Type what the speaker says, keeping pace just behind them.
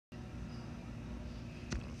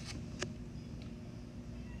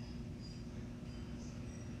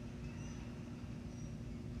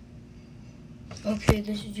Okay,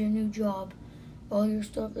 this is your new job. All your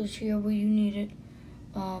stuff is here where you need it.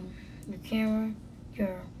 Your camera,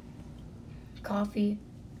 your coffee,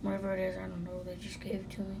 whatever it is, I don't know, they just gave it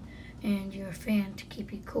to me, and your fan to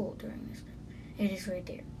keep you cool during this time. It is right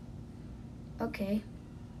there. Okay,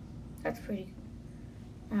 that's pretty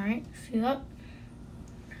good. Alright, see that?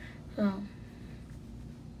 So,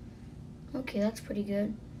 okay, that's pretty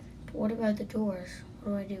good. But what about the doors?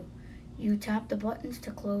 What do? You tap the buttons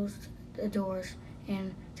to close the doors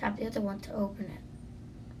and tap the other one to open it.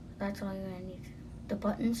 That's all you're gonna need. The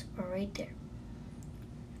buttons are right there.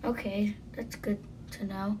 Okay, that's good to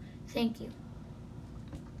know. Thank you.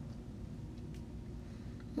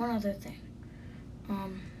 One other thing.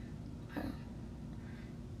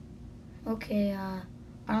 Okay, I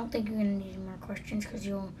don't think you're gonna need any more questions because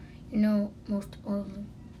you know most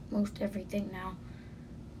everything now.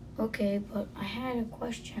 Okay, but I had a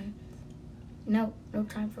question. No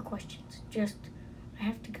time for questions. Just, I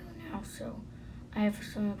have to go now, so I have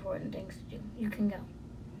some important things to do. You can go.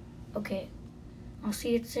 Okay, I'll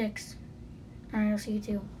see you at 6. Alright, I'll see you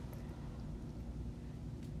too.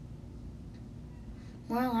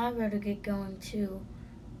 Well, I better get going too,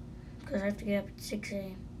 because I have to get up at 6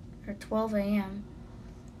 a.m. or 12 a.m.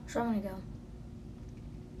 So I'm gonna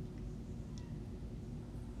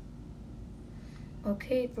go.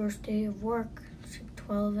 Okay, first day of work,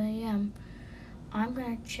 12 a.m. I'm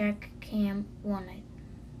gonna check cam 1.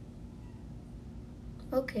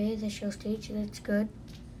 Okay, the show stage, that's good.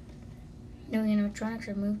 No animatronics,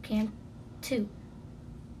 I moved cam 2.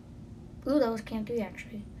 Ooh, that was cam 3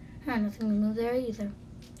 actually. Nothing was moved there either.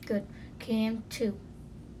 Good. Cam 2.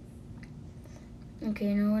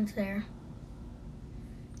 Okay, no one's there.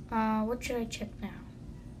 What should I check now?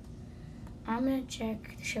 I'm gonna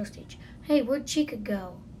check the show stage. Hey, where'd Chica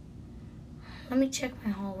go? Let me check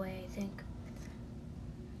my hallway, I think.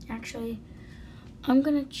 Actually, I'm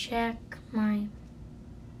gonna check my...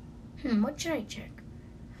 what should I check?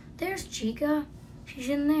 There's Chica. She's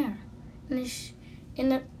in there. In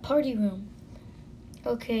the party room.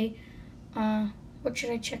 Okay, what should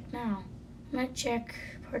I check now? I'm gonna check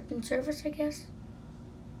parts and service, I guess.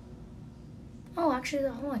 Oh, actually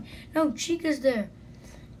the hallway. No, Chica's there.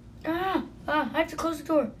 I have to close the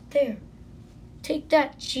door. There. Take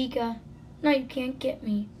that, Chica. No, you can't get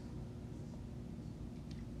me.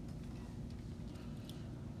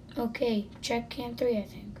 Okay, check cam 3, I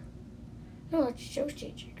think. No, that's show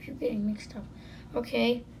stage. I keep getting mixed up.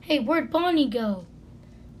 Okay. Hey, where'd Bonnie go?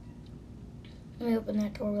 Let me open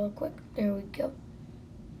that door real quick. There we go.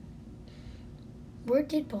 Where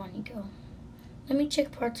did Bonnie go? Let me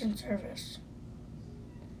check parts and service.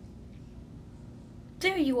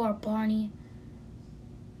 There you are, Bonnie.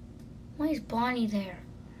 Why is Bonnie there?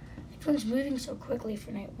 Everyone's moving so quickly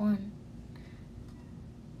for night 1.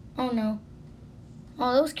 Oh no.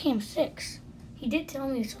 Oh, that was cam 6. He did tell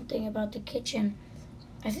me something about the kitchen.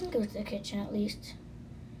 I think it was the kitchen at least.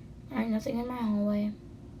 Alright, nothing in my hallway.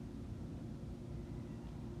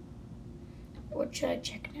 What should I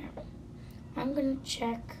check now? I'm gonna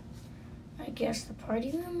check, I guess, the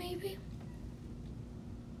party room maybe?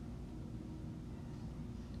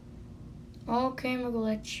 Oh, camera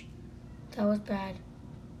glitch. That was bad.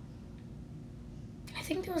 I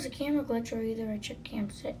think there was a camera glitch, or either I checked cam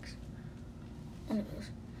 6. One of those.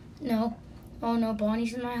 No. Oh no,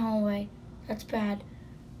 Bonnie's in my hallway. That's bad.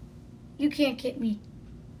 You can't get me.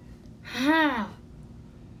 Ha!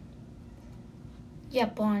 Yeah,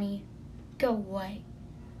 Bonnie. Go away.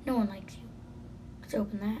 No one likes you. Let's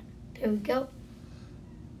open that. There we go.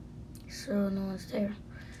 So no one's there.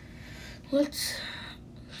 Let's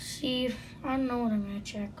see if, I don't know what I'm gonna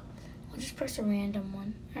check. I'll just press a random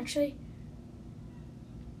one. Actually,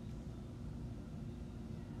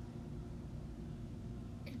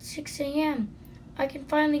 it's 6 a.m. I can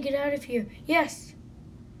finally get out of here. Yes!